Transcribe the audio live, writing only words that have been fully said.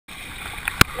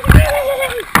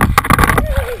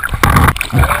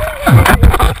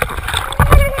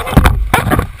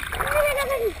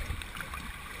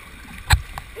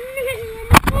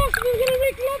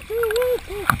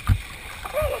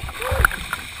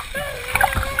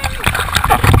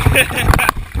Yeah,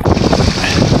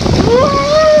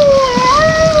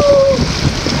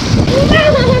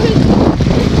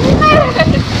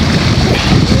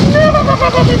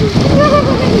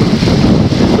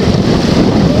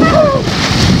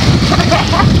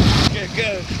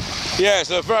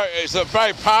 it's a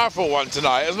very powerful one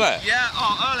tonight, isn't it? Yeah,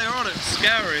 earlier on it was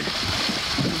scary. It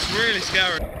was really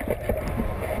scary.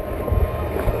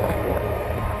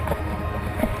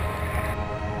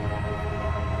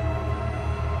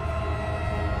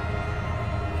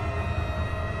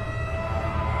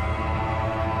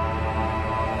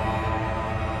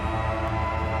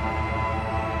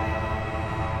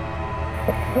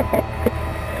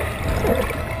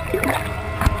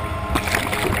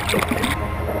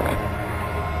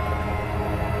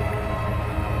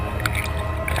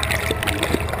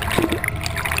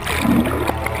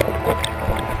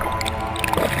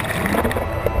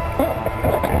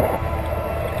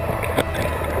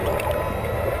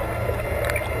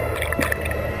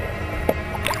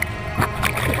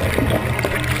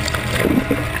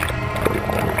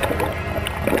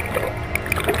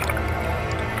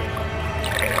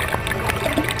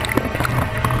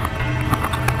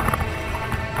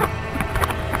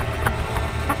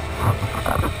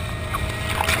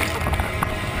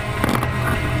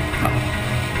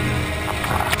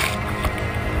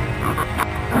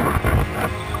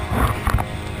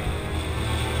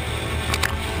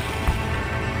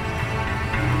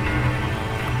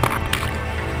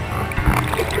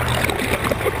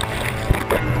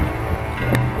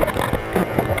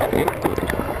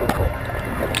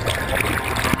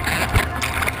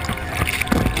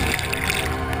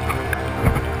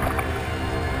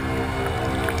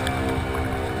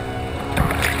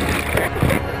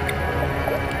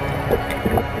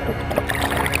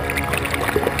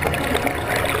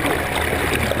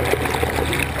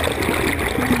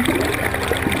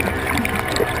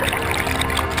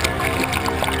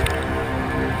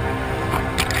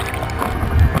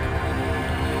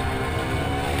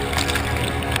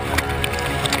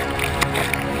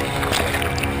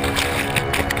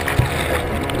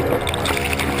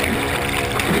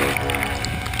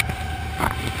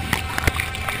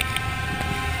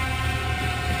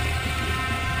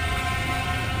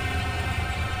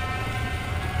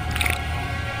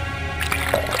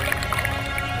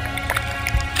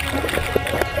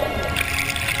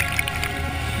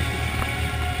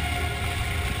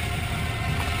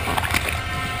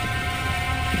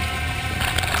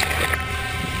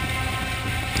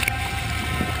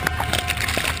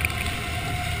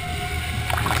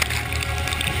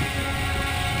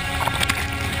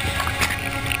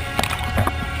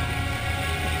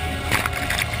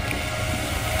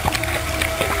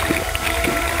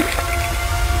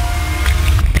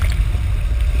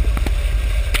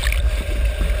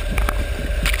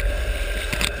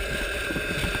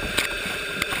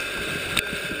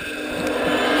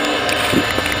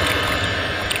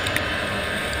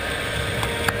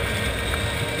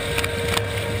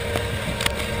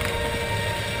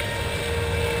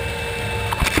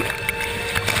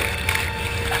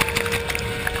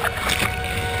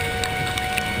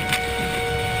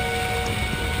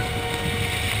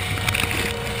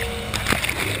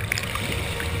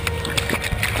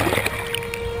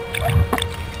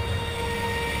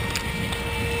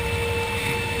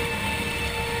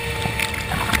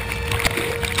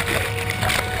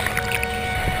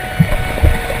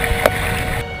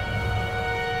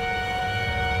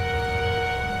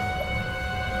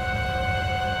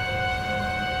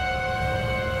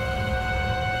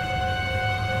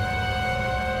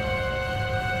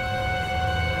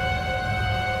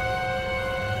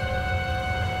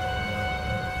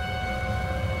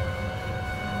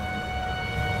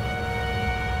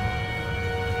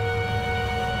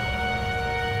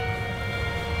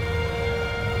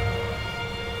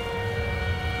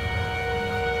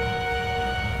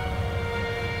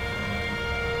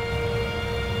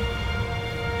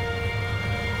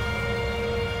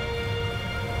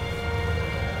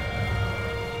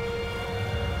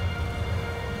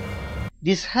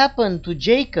 This happened to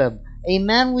Jacob, a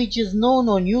man which is known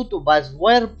on YouTube as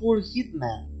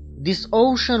whirlpoolhitman. This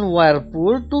ocean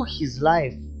whirlpool took his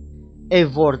life. A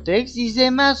vortex is a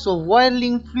mass of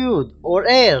whirling fluid or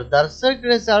air that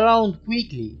circles around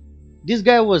quickly. This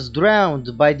guy was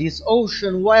drowned by this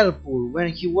ocean whirlpool when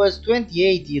he was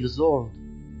 28 years old.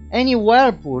 Any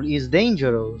whirlpool is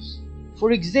dangerous.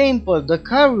 For example, the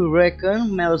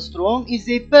Corryvreckan Maelstrom is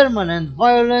a permanent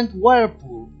violent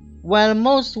whirlpool. While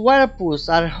most whirlpools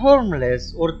are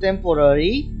harmless or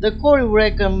temporary, the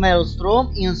Corryvreckan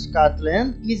Maelstrom in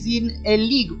Scotland is in a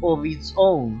league of its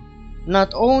own.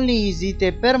 Not only is it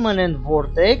a permanent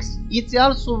vortex, it's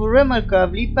also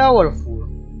remarkably powerful,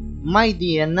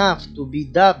 mighty enough to be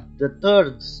dubbed the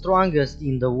third strongest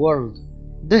in the world.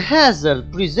 The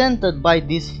hazard presented by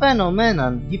this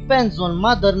phenomenon depends on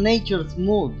Mother Nature's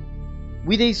mood.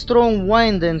 With a strong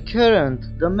wind and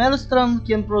current, the maelstrom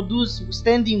can produce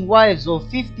standing waves of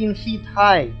 15 feet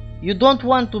high. You don't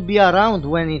want to be around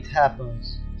when it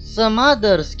happens. Some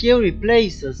other scary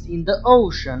places in the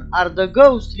ocean are the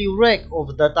ghostly wreck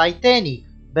of the Titanic,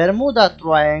 Bermuda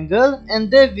Triangle, and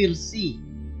Devil Sea.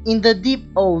 In the deep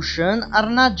ocean are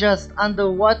not just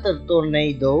underwater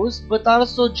tornadoes, but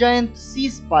also giant sea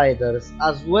spiders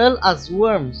as well as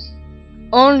worms.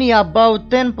 Only about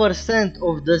 10%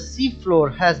 of the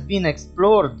seafloor has been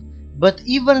explored, but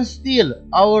even still,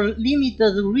 our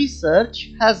limited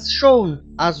research has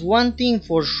shown us one thing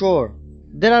for sure.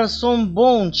 There are some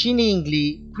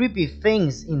bone-chillingly creepy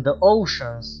things in the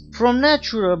oceans, from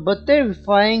natural but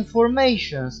terrifying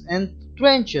formations and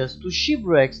trenches to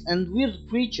shipwrecks and weird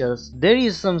creatures. There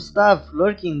is some stuff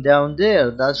lurking down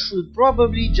there that should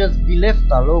probably just be left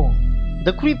alone.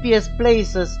 The creepiest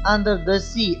places under the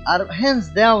sea are hands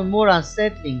down more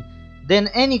unsettling than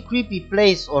any creepy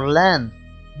place or land,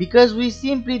 because we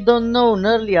simply don't know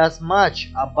nearly as much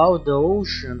about the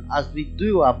ocean as we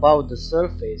do about the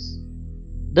surface.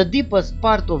 The deepest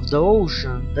part of the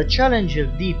ocean, the Challenger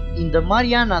Deep in the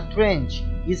Mariana Trench,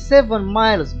 is 7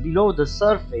 miles below the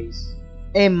surface.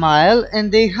 A mile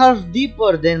and a half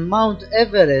deeper than Mount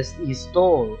Everest is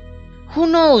tall. Who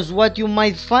knows what you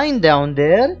might find down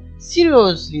there?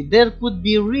 Seriously, there could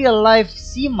be real-life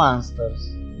sea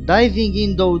monsters. Diving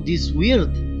into these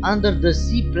weird,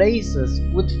 under-the-sea places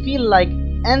would feel like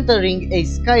entering a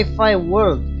sci-fi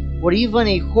world or even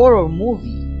a horror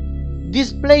movie.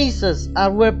 These places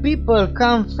are where people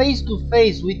come face to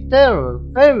face with terror,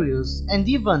 perils, and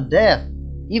even death.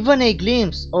 Even a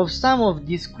glimpse of some of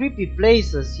these creepy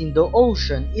places in the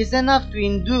ocean is enough to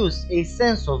induce a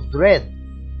sense of dread.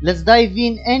 Let's dive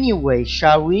in anyway,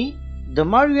 shall we? The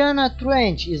Mariana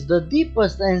Trench is the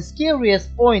deepest and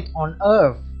scariest point on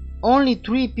Earth. Only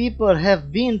 3 people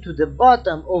have been to the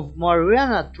bottom of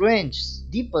Mariana Trench's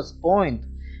deepest point,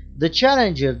 the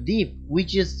Challenger Deep,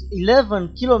 which is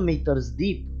 11 kilometers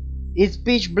deep. It's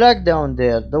pitch black down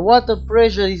there, the water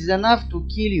pressure is enough to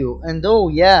kill you, and oh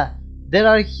yeah, there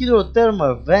are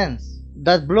hydrothermal vents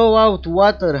that blow out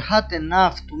water hot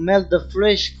enough to melt the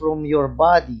flesh from your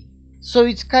body. So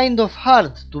it's kind of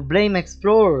hard to blame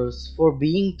explorers for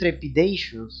being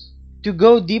trepidatious. To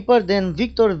go deeper than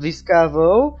Victor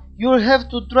Vescovo, you'll have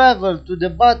to travel to the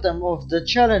bottom of the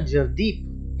Challenger Deep,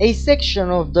 a section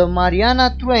of the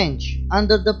Mariana Trench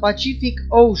under the Pacific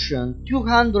Ocean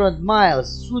 200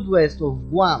 miles southwest of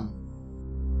Guam.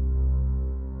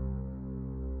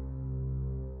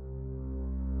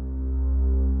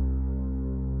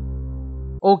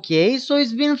 Okay, so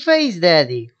it's been Face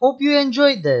Daddy. Hope you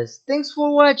enjoyed this. Thanks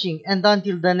for watching, and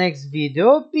until the next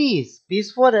video, peace.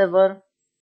 Peace forever.